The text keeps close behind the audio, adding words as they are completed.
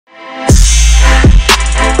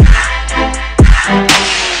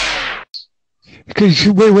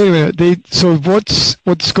okay, wait a minute. So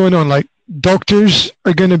what's going on? Like, doctors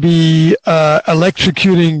are going to be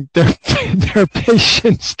electrocuting their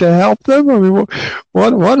patients to help them? I mean,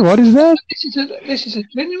 what is that? This is a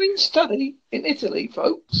genuine study in Italy,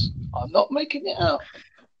 folks. I'm not making it up.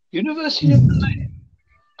 University of Milan.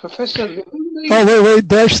 Professor Louis. Oh, wait.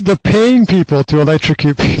 They're paying people to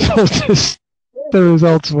electrocute people. The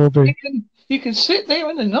results will be. You can sit there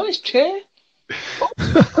in a nice chair,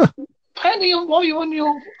 panning on while you're on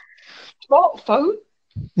your smartphone,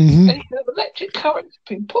 and you have electric current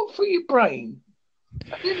being put through your brain.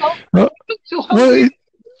 And you're not aren't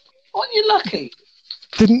you lucky?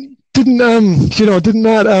 Didn't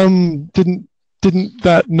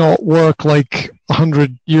that not work like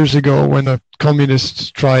 100 years ago when the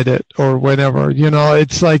communists tried it, or whenever?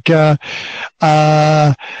 It's like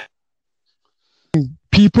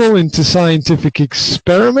people into scientific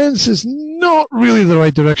experiments is not really the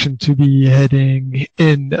right direction to be heading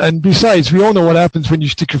in. And besides, we all know what happens when you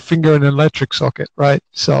stick your finger in an electric socket, right?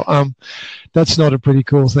 So that's not a pretty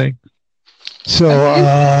cool thing. So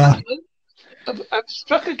I've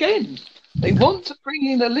struck again. They want to bring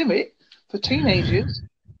in a limit for teenagers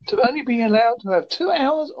to only be allowed to have 2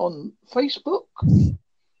 hours on Facebook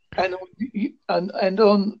and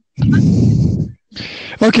on.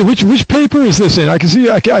 Okay, which paper is this in? I can see,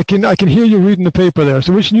 I can hear you reading the paper there.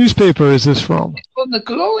 So which newspaper is this from? It's from the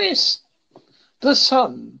glorious The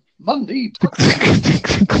Sun, Monday.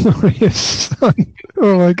 The glorious Sun.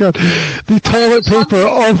 Oh my God, the toilet paper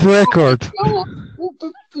of record.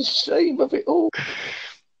 The shame of it all.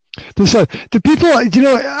 The people,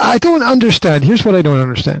 I don't understand. Here's what I don't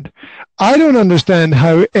understand. I don't understand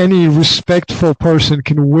how any respectful person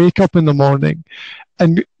can wake up in the morning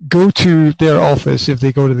and go to their office, if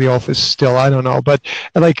they go to the office still, I don't know, but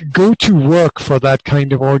like go to work for that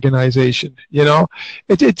kind of organization.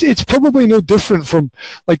 It's probably no different from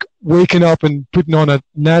like waking up and putting on a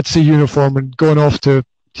Nazi uniform and going off to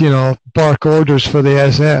bark orders for the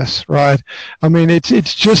SS, right? I mean,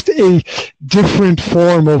 it's just a different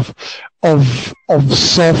form of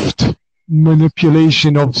soft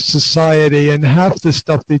manipulation of society, and half the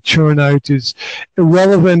stuff they churn out is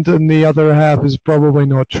irrelevant and the other half is probably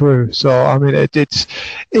not true. So I mean,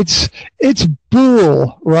 it's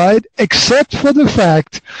bull, right? Except for the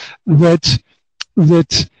fact that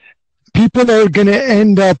people are going to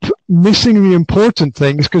end up missing the important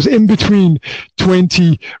things, because in between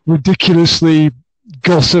 20 ridiculously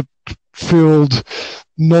gossip-filled,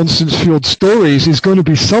 nonsense-filled stories is going to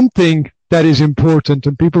be something that is important,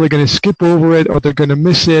 and people are going to skip over it, or they're going to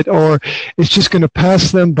miss it, or it's just going to pass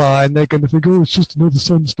them by, and they're going to think, oh, it's just another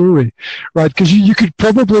Sun story, right? Because you could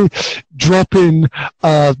probably drop in,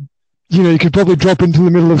 you could probably drop into the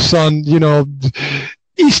middle of Sun,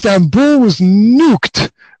 Istanbul was nuked,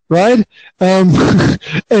 right? And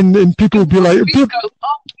people would be like,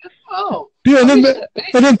 and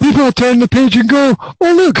then people will turn the page and go,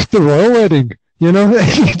 oh, look, the royal wedding,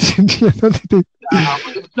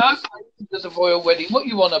 There's a royal wedding. What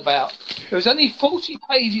you on about? There was only 40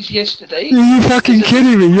 pages yesterday. Are you fucking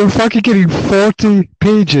kidding me? You're fucking kidding. 40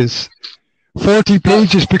 pages. 40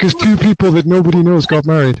 pages because two people that nobody knows got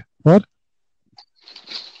married. What?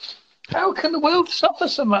 How can the world suffer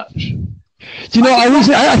so much?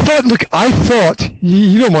 I thought,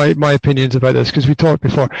 my opinions about this, because we talked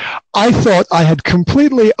before. I thought I had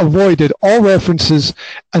completely avoided all references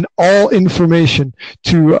and all information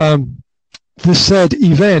to the said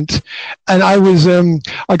event, and I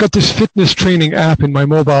got this fitness training app in my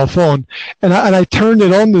mobile phone, and I turned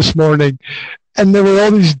it on this morning, and there were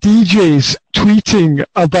all these DJs tweeting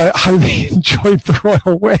about how they enjoyed the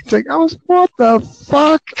royal wedding. I was, what the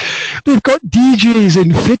fuck? They've got DJs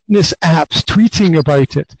in fitness apps tweeting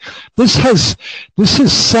about it. This has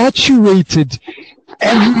saturated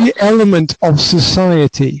every element of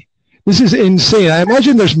society. This is insane. I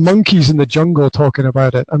imagine there's monkeys in the jungle talking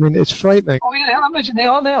about it. I mean, it's frightening. Oh, yeah, I imagine they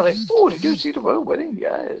are now. Did you see the royal wedding?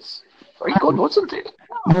 Yes. Very good, wasn't it?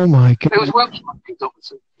 Oh, my God. There was Welsh monkeys,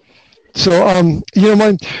 obviously. So,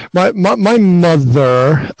 my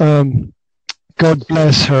mother, God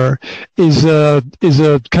bless her, is a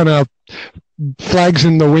kind of flags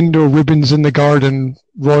in the window, ribbons in the garden,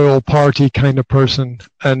 royal party kind of person.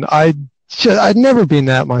 And I'd never been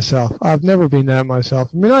that myself. I've never been that myself.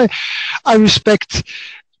 I mean, I respect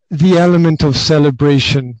the element of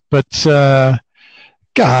celebration, but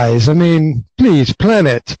guys, I mean, please,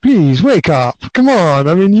 planet, please wake up. Come on.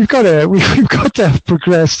 I mean, we've got to have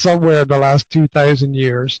progressed somewhere in the last 2,000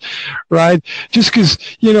 years, right? Just because,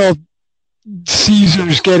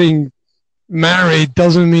 Caesar's getting married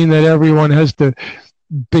doesn't mean that everyone has to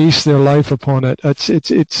base their life upon it.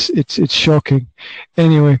 It's shocking.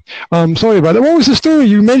 Anyway, sorry about that. What was the story?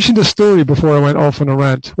 You mentioned a story before I went off on a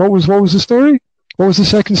rant. What was the story? What was the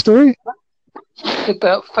second story?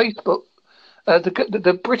 About Facebook.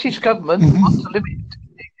 The British government wants to limit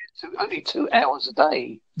it to only 2 hours a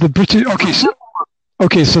day. The British,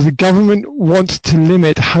 okay, so the government wants to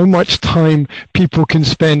limit how much time people can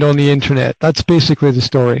spend on the internet. That's basically the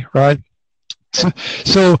story, right?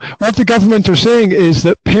 So what the government are saying is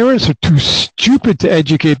that parents are too stupid to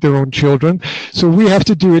educate their own children, so we have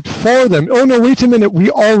to do it for them. Oh no, wait a minute, we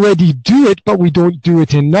already do it, but we don't do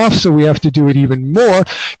it enough, so we have to do it even more,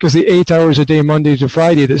 because the 8 hours a day, Monday to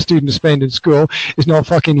Friday, that students spend in school is not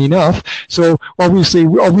fucking enough. So obviously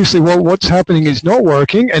what's happening is not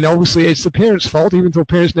working, and obviously it's the parents' fault, even though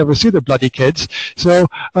parents never see their bloody kids. So,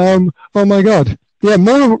 oh my God. Yeah,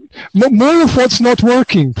 more of what's not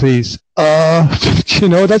working, please.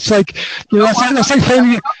 That's like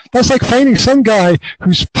finding some guy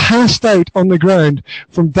who's passed out on the ground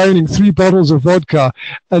from downing 3 bottles of vodka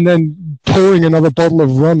and then pouring another bottle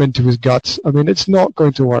of rum into his guts. I mean, it's not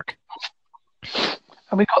going to work.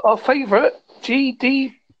 And we got our favourite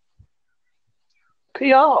GDPR.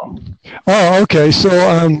 Oh, okay. So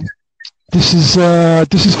this is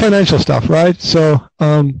financial stuff, right? So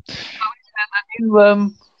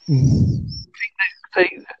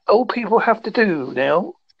all people have to do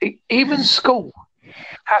now, even school,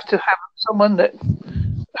 have to have someone that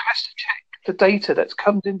has to check the data that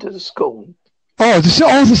comes into the school. This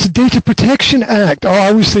is the Data Protection Act. Oh,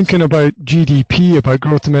 I was thinking about GDP, about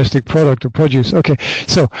gross domestic product or produce. Okay,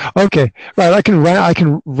 right. I can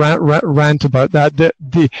rant about that.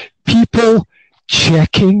 The people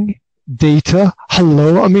checking data.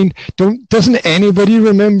 Hello, I mean, doesn't anybody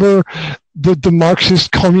remember the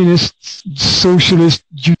Marxist, communist, socialist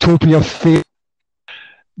utopia fate?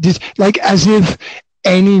 Like as if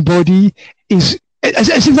anybody is.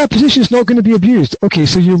 As if that position is not going to be abused. Okay,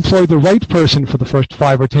 so you employ the right person for the first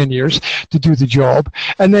 5 or 10 years to do the job,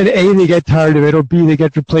 and then A, they get tired of it, or B, they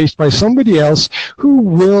get replaced by somebody else who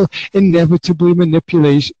will inevitably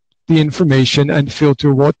manipulate the information and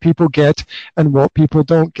filter what people get and what people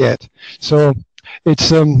don't get. So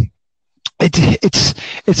it's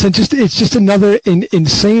just another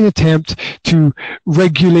insane attempt to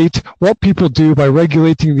regulate what people do by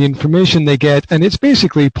regulating the information they get, and it's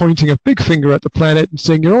basically pointing a big finger at the planet and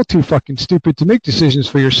saying you're all too fucking stupid to make decisions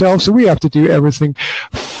for yourself, so we have to do everything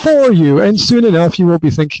for you, and soon enough you won't be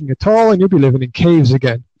thinking at all and you'll be living in caves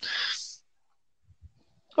again.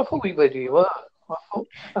 I thought we really were.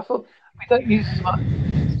 I thought we don't use as much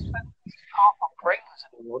half our brains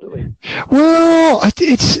anymore, do we? Well,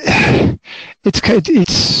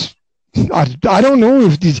 I don't know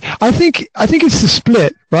if these. I think it's the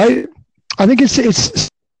split, right? I think it's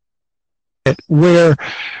where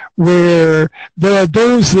there are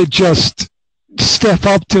those that just step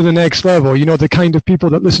up to the next level. You know, the kind of people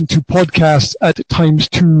that listen to podcasts at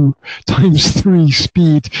 ×2, ×3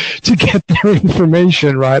 speed to get their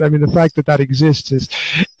information, right? I mean, the fact that exists is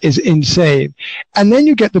insane. And then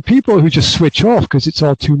you get the people who just switch off because it's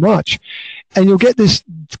all too much. And you'll get this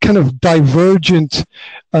kind of divergent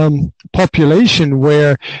population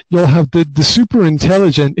where you'll have the super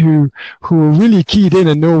intelligent who are really keyed in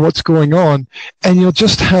and know what's going on, and you'll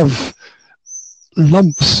just have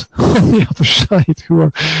lumps on the other side who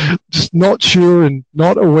are just not sure and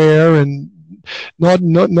not aware and not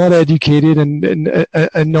educated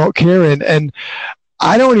and not caring. And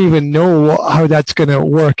I don't even know how that's going to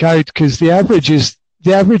work out, because the average is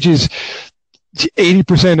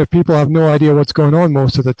 80% of people have no idea what's going on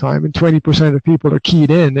most of the time, and 20% of people are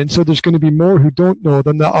keyed in, and so there's going to be more who don't know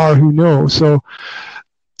than there are who know. So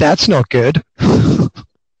that's not good. Very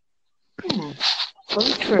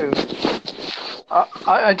true.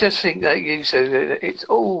 I just think that you said that it's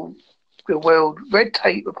all the world, red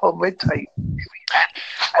tape upon red tape.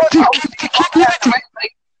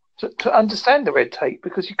 To understand the red tape,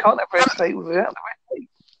 because you can't have red tape without the red tape.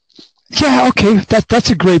 Yeah, okay, that's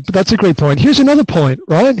a great point. Here's another point,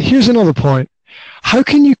 right? How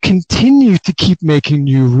can you continue to keep making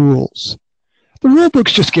new rules? The rule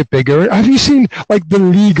books just get bigger. Have you seen like the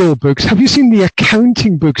legal books? Have you seen the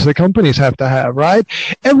accounting books that companies have to have, right?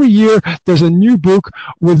 Every year there's a new book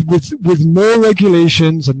with more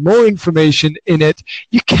regulations and more information in it.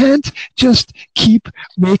 You can't just keep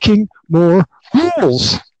making more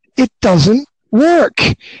rules. It doesn't work.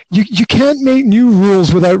 You can't make new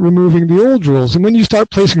rules without removing the old rules. And when you start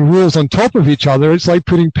placing rules on top of each other, it's like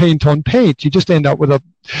putting paint on paint. You just end up with a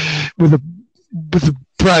with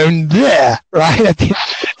brown there, right?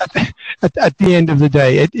 At the end of the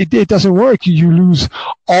day, it doesn't work. You lose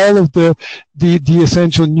all of the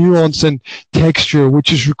essential nuance and texture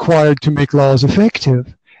which is required to make laws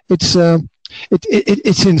effective. It's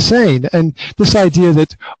insane. And this idea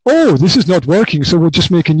that, oh, this is not working, so we'll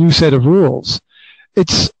just make a new set of rules.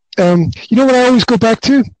 It's you know what I always go back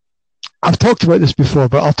to? I've talked about this before,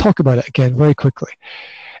 but I'll talk about it again very quickly.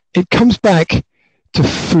 It comes back to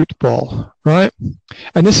football, right?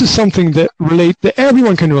 And this is something that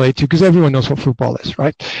everyone can relate to because everyone knows what football is,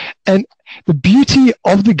 right? And the beauty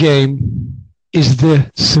of the game is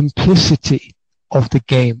the simplicity of the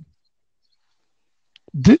game.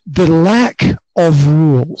 The lack of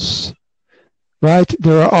rules, right?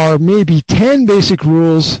 There are maybe 10 basic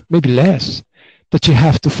rules, maybe less, that you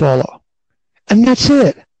have to follow. And that's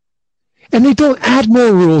it. And they don't add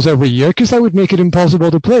more rules every year because that would make it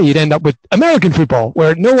impossible to play. You'd end up with American football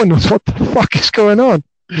where no one knows what the fuck is going on.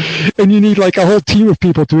 And you need like a whole team of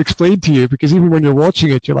people to explain to you because even when you're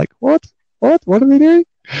watching it, you're like, what? What are they doing?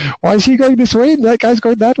 Why is he going this way and that guy's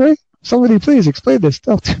going that way? Somebody please explain this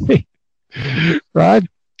stuff to me. Right?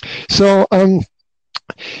 So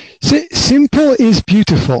simple is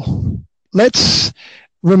beautiful. Let's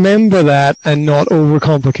remember that and not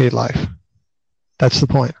overcomplicate life. That's the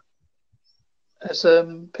point. As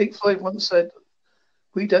Pink Floyd once said,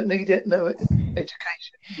 we don't need no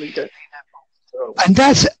education. We don't need that. And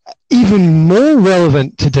that's even more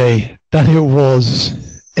relevant today than it was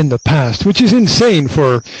in the past, which is insane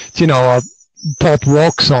for, you know, a pop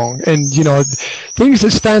rock song. And, you know, things that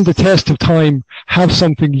stand the test of time have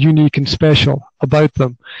something unique and special about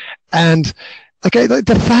them. And okay,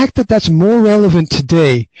 the fact that that's more relevant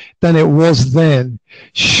today than it was then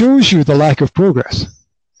shows you the lack of progress.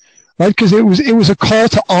 Right, because it was a call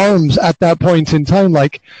to arms at that point in time,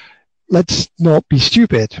 like, let's not be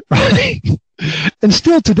stupid, right? And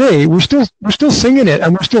still today, we're still singing it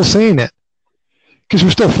and we're still saying it because we're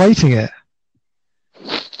still fighting it.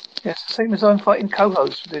 Yes, the same as I'm fighting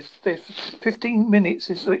co-hosts. There's 15 minutes,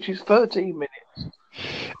 which is 13 minutes.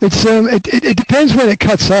 It's it depends when it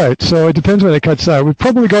cuts out. So it depends when it cuts out. We've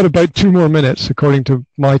probably got about 2 more minutes according to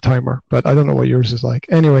my timer, but I don't know what yours is like.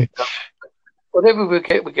 Anyway. Whatever we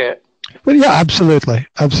get. But yeah, absolutely.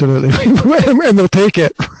 And we'll take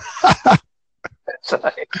it.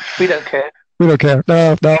 We don't care. We don't care.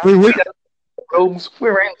 No. We don't rules.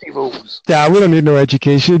 We're anti-rules. Yeah, we don't need no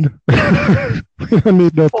education. We don't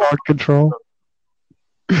need no power control.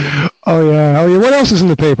 Oh yeah. What else is in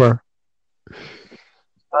the paper?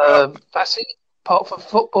 That's it. Apart from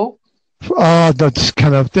football. That's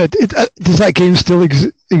kind of that. Does that game still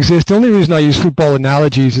exist? The only reason I use football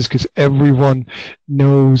analogies is because everyone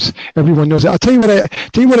knows it. I'll tell you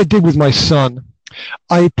what I did with my son.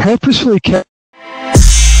 I purposefully kept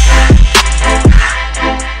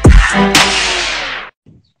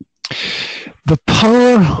the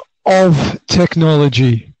power of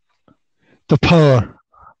technology. The power.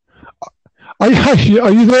 Are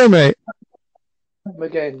you there, mate?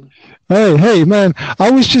 Again. Hey, man!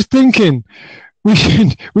 I was just thinking we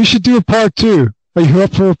should do a part 2. Are you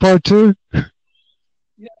up for a part 2?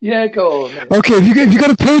 Yeah, go on. Okay, if you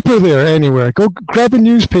got a paper there anywhere, go grab a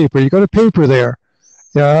newspaper. You got a paper there,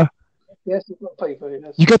 yeah? Yes, I've got paper.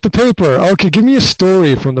 Yes. You got the paper. Okay, give me a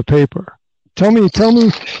story from the paper. Tell me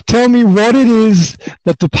what it is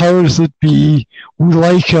that the powers that be would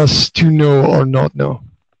like us to know or not know.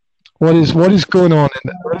 What is going on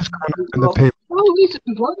in the paper? Oh, this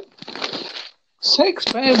is one. Sex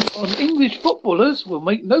bans on English footballers will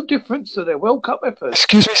make no difference to their World Cup efforts.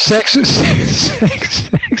 Excuse me, sex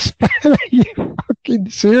ban? Are you fucking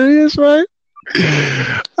serious, right?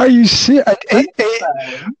 Are you serious?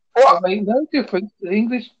 Will make no difference to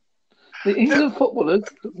the England footballers.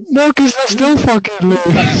 No, because they're still fucking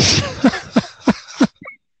lose.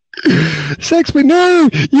 Sex, but no,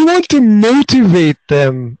 you want to motivate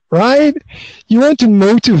them, right? You want to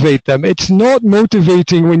motivate them. It's not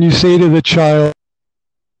motivating when you say to the child,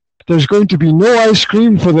 there's going to be no ice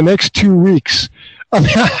cream for the next 2 weeks. I mean,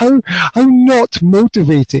 how not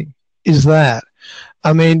motivating is that?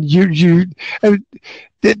 I mean, you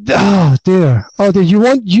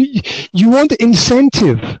want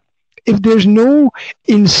incentive. If there's no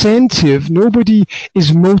incentive, nobody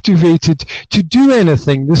is motivated to do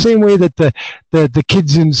anything. The same way that the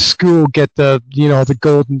kids in school get the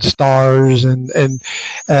golden stars and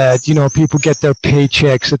people get their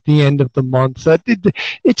paychecks at the end of the month.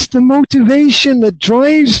 It's the motivation that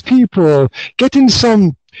drives people. Getting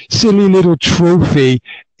some silly little trophy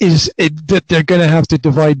that they're going to have to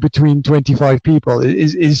divide between 25 people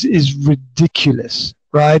is ridiculous.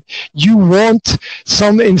 right? You want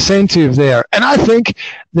some incentive there. And I think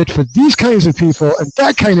that for these kinds of people and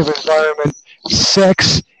that kind of environment,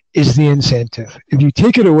 sex is the incentive. If you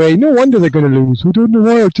take it away, no wonder they're going to lose. We don't know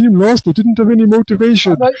why our team lost. They didn't have any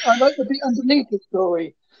motivation. I like the bit underneath the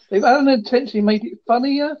story. They've unintentionally made it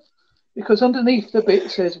funnier because underneath the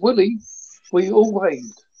bit says, Willie, we all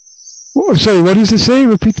waved. Oh, sorry, what does it say?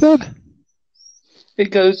 Repeat that.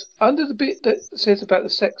 It goes, under the bit that says about the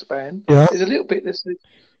sex ban, there's a little bit that says,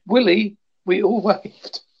 Willie, we all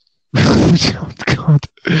waved. Oh, God.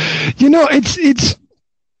 You know,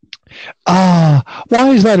 why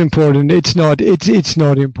is that important? It's not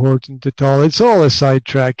important at all. It's all a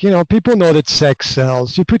sidetrack. You know, people know that sex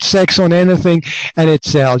sells. You put sex on anything and it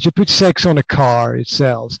sells. You put sex on a car, it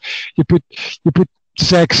sells. You put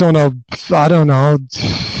sex on a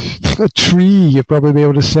tree, you'll probably be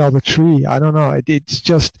able to sell the tree. I don't know. It's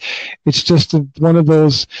just one of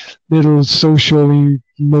those little social,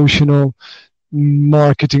 emotional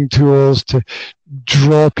marketing tools to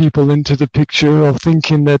draw people into the picture of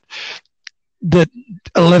thinking that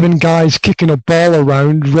 11 guys kicking a ball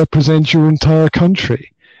around represent your entire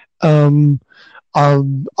country. I'm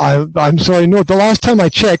sorry, no, the last time I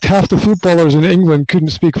checked, half the footballers in England couldn't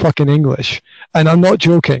speak fucking English. And I'm not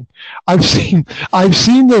joking. I've seen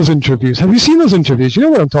those interviews. Have you seen those interviews? You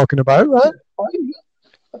know what I'm talking about, right?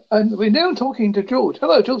 And we're now talking to George.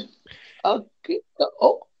 Hello, George.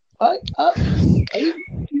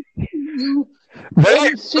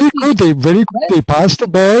 Very good. They pass the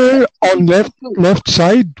ball on left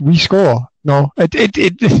side. We score. No,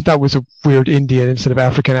 that was a weird Indian instead of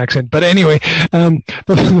African accent. But anyway,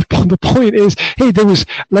 the point is, hey,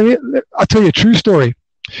 I'll tell you a true story.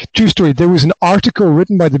 True story. There was an article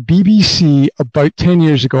written by the BBC about 10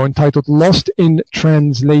 years ago entitled Lost in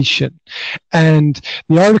Translation. And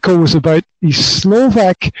the article was about the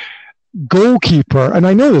Slovak goalkeeper, and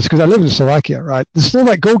I know this because I live in Slovakia, right? The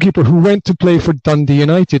Slovak goalkeeper who went to play for Dundee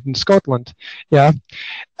United in Scotland, yeah,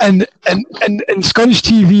 and Scottish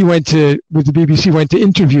TV with the BBC went to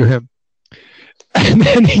interview him, and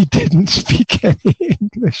then he didn't speak any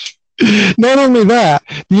English. Not only that,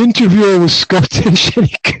 the interviewer was Scottish and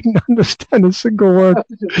he couldn't understand a single word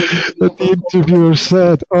that the interviewer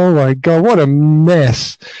said. Oh my God, what a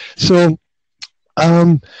mess! So.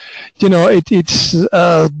 You know, it's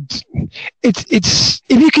if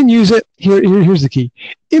you can use it, here's the key.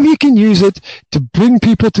 If you can use it to bring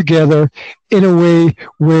people together in a way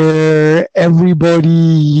where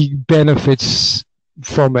everybody benefits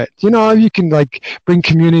from it, you know, you can like bring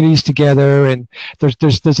communities together and there's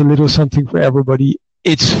a little something for everybody,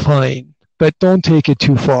 it's fine. But don't take it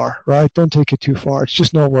too far, right? Don't take it too far. It's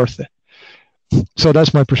just not worth it. So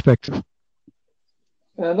that's my perspective.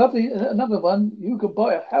 Another one, you could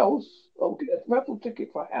buy a house or get a raffle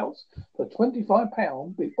ticket for a house for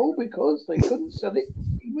 £25, all because they couldn't sell it for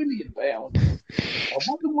 £3 million. I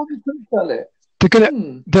wonder why they couldn't sell it.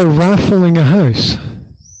 They're raffling a house.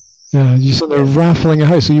 Yeah, they're raffling a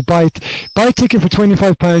house. So you buy a ticket for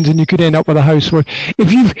 £25 and you could end up with a house where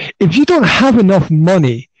if you don't have enough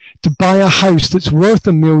money to buy a house that's worth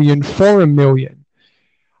 $1 million for $1 million,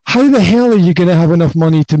 how the hell are you going to have enough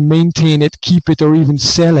money to maintain it, keep it, or even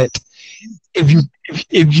sell it if you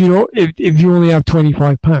only have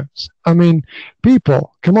 £25? I mean,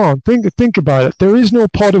 people, come on, think about it. There is no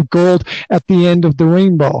pot of gold at the end of the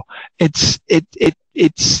rainbow. It's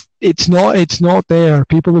not there.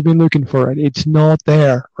 People have been looking for it. It's not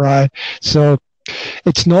there, right? So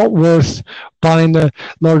it's not worth buying the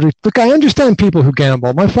lottery. Look, I understand people who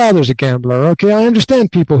gamble. My father's a gambler, okay? I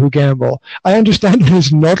understand people who gamble. I understand it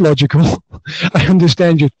is not logical. I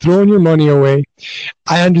understand you're throwing your money away.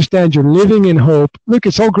 I understand you're living in hope. Look,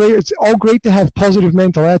 it's all great. It's all great to have positive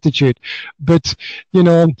mental attitude. But, you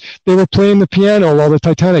know, they were playing the piano while the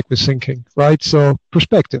Titanic was sinking, right? So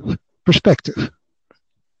perspective.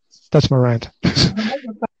 That's my rant.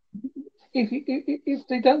 If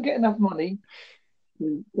they don't get enough money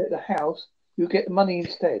to get the house, you get the money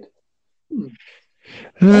instead.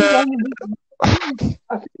 I think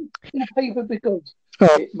in paper because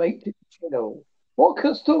it makes it, you know. What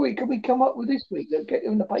story can we come up with this week that get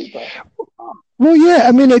in the paper? Well, yeah,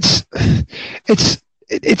 I mean it's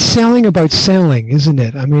selling about selling, isn't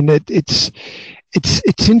it? I mean it's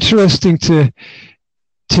interesting to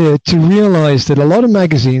realize that a lot of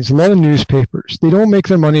magazines, a lot of newspapers, they don't make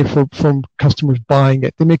their money from customers buying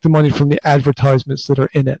it. They make the money from the advertisements that are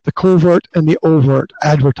in it, the covert and the overt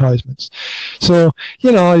advertisements. So,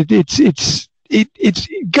 you know, you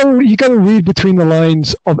got to read between the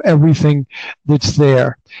lines of everything that's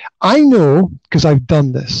there. I know, because I've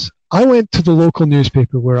done this. I went to the local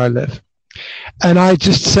newspaper where I live, and I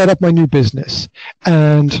just set up my new business.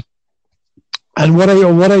 And what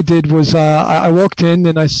I did was I walked in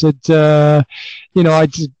and I said,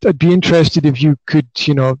 I'd be interested if you could,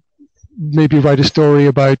 maybe write a story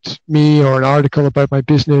about me or an article about my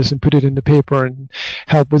business and put it in the paper and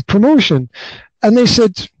help with promotion. And they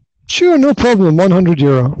said, sure, no problem,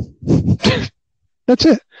 €100. That's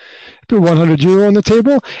it. Put €100 on the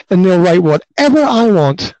table and they'll write whatever I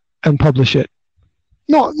want and publish it.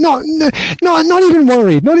 Not even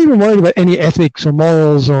worried about any ethics or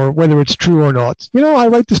morals or whether it's true or not. I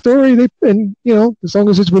write the story as long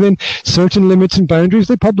as it's within certain limits and boundaries,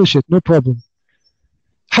 they publish it, no problem.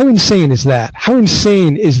 How insane is that? How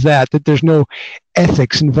insane is that there's no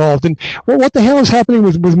ethics involved? And what the hell is happening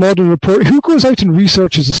with modern reporting? Who goes out and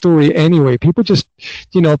researches a story anyway? People just,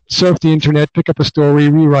 surf the internet, pick up a story,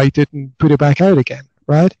 rewrite it, and put it back out again,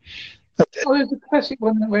 right? Well, there's a classic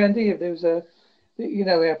one around here. There was how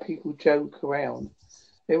people joke around.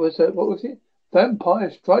 It was, what was it? Vampire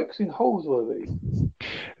strikes in Holsworthy.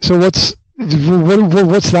 So what's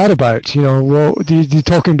that about? You're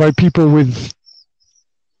talking about people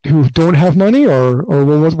who don't have money, or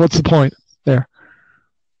what's the point there?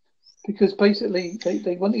 Because basically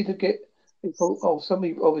they wanted to get, they thought,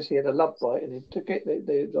 somebody obviously had a love bite, and to get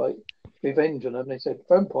their like revenge on them, they said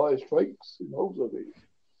vampire strikes in Holsworthy.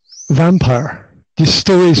 Vampire. These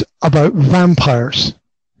stories about vampires.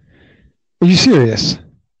 Are you serious?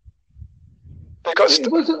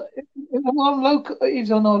 It was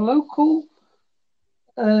on our local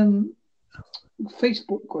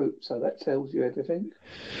Facebook group, so that tells you everything.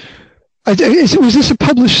 Was this a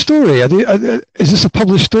published story? Is this a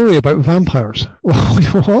published story about vampires? What?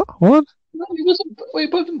 No, it wasn't.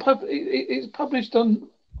 It wasn't published. It's published on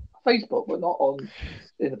Facebook, but not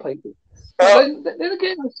in the paper. Then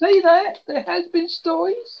again, I say that there has been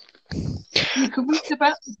stories. You can read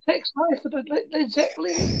about the sex life of the Led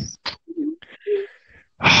Zeppelin.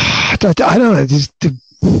 I don't know.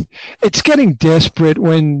 It's getting desperate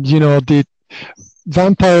when the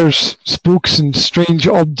vampires, spooks, and strange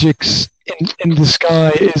objects in the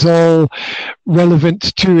sky is all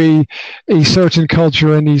relevant to a certain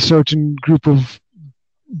culture and a certain group of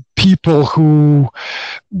people who,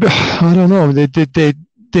 I don't know,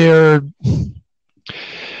 they're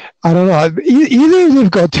I don't know, either they've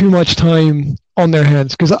got too much time on their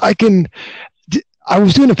hands, because I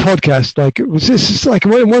was doing a podcast, this like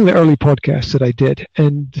one of the early podcasts that I did,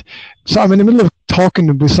 and so I'm in the middle of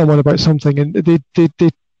talking with someone about something, and they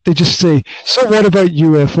just say, so what about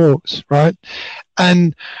UFOs, right?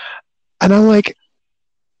 And I'm like,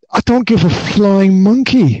 I don't give a flying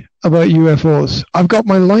monkey about UFOs. I've got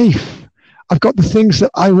my life. I've got the things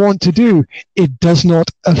that I want to do. It does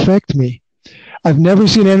not affect me. I've never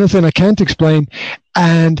seen anything I can't explain,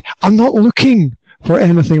 and I'm not looking for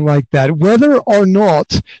anything like that. Whether or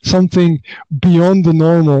not something beyond the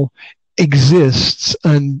normal exists,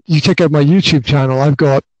 and you check out my YouTube channel, I've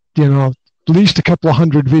got, at least a couple of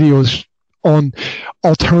hundred videos on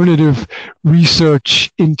alternative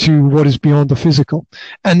research into what is beyond the physical.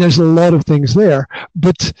 And there's a lot of things there.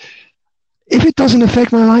 But if it doesn't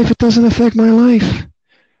affect my life, it doesn't affect my life,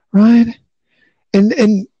 right? And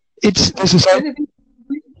there's this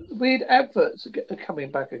weird adverts are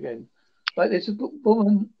coming back again. Like there's a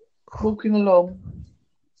woman walking along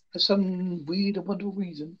for some weird and wonderful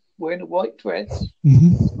reason, wearing a white dress.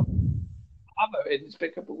 Mm-hmm. Other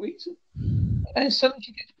inexplicable reason, and suddenly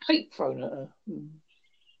she gets paint thrown at her,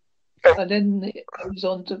 and then it goes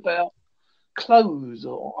on to about clothes,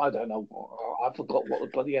 or I don't know. I forgot what the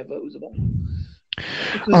bloody advert was about.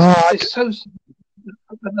 Because it's so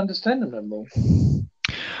I don't understand them anymore.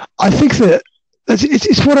 I think that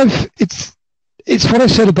it's what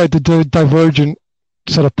I've said about the divergent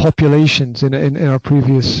sort of populations in our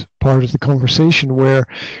previous part of the conversation,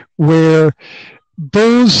 where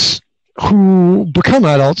those who become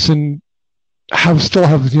adults and still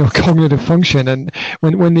have cognitive function, and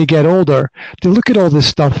when they get older, they look at all this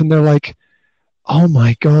stuff and they're like, oh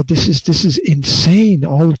my God, this is insane.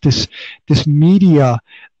 All of this media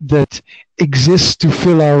that exists to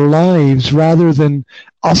fill our lives rather than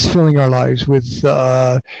us filling our lives with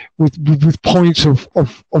points of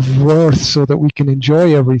worth so that we can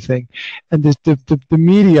enjoy everything. And the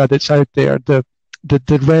media that's out there, that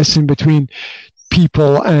rests in between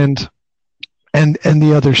people and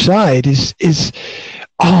the other side is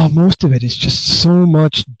most of it is just so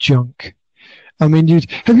much junk. I mean,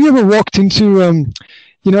 have you ever walked into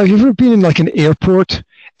have you ever been in like an airport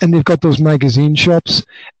and they've got those magazine shops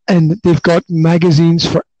and they've got magazines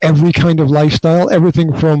for every kind of lifestyle,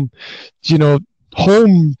 everything from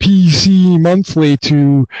home PC monthly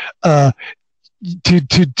to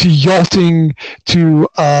to yachting, to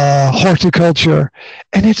horticulture,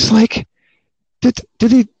 and it's like,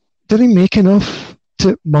 did he make enough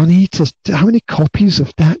money to how many copies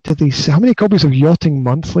of that did they sell? How many copies of Yachting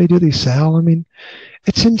Monthly do they sell? I mean,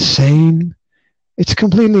 it's insane. It's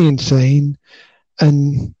completely insane,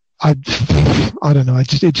 and I don't know. It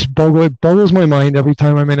just boggles my mind every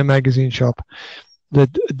time I'm in a magazine shop.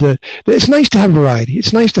 It's nice to have variety.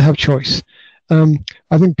 It's nice to have choice.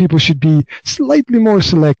 I think people should be slightly more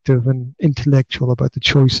selective and intellectual about the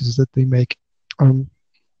choices that they make.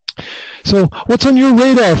 So what's on your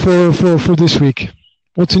radar for this week?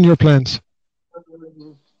 What's in your plans?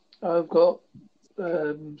 I've got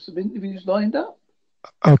some interviews lined up.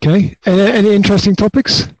 Okay. Any interesting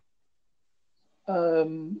topics?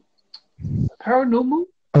 Paranormal.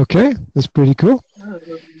 Okay, that's pretty cool.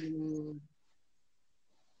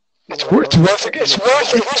 It's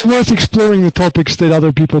worth exploring the topics that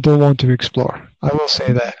other people don't want to explore. I will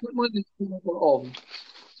say that.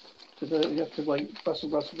 You have to wait.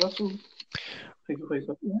 Russell.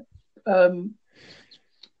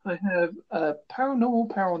 I have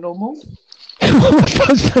paranormal.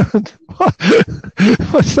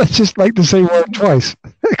 What's that? Just like the same word twice.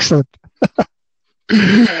 Excellent.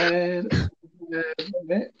 And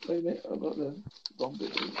wait a minute. I've got the wrong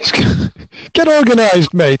bit. Get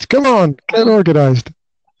organised, mate. Come on, get organised.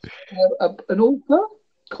 An author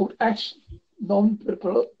called Ash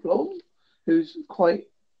Non-Blonde, who's quite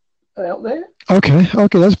out there. Okay,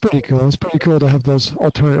 that's pretty cool. It's pretty cool to have those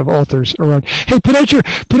alternative authors around. Hey, put out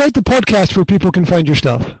the podcast where people can find your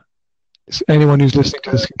stuff. Anyone who's listening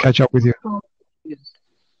to this can catch up with you. Yes.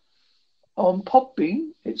 On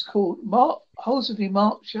Podbean, it's called Halsey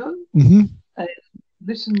Mark Show. Mm-hmm. And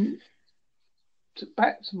listen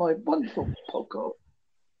back to my wonderful podcast,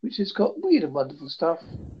 which has got weird and wonderful stuff.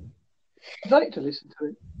 I'd like to listen to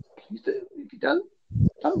it. Please do. If you don't,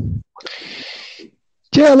 don't.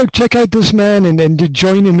 Yeah, look, check out this man and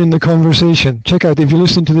join him in the conversation. If you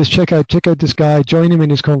listen to this, check out this guy, join him in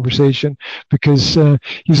his conversation, because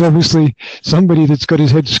he's obviously somebody that's got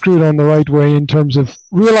his head screwed on the right way in terms of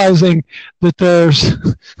realizing that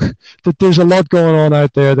there's a lot going on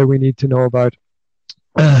out there that we need to know about.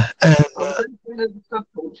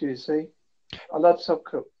 Subculture, see? I love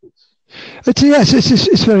subcultures.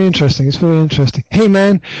 It's very interesting. It's very interesting. Hey,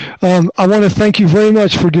 man, I want to thank you very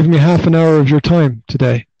much for giving me half an hour of your time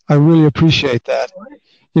today. I really appreciate that.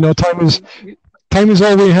 You know, time is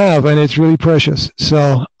all we have, and it's really precious.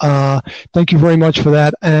 So, thank you very much for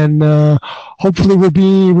that, and hopefully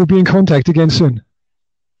we'll be in contact again soon.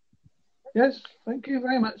 Yes, thank you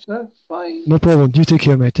very much, sir. Bye. No problem. You take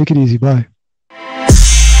care, mate. Take it easy. Bye.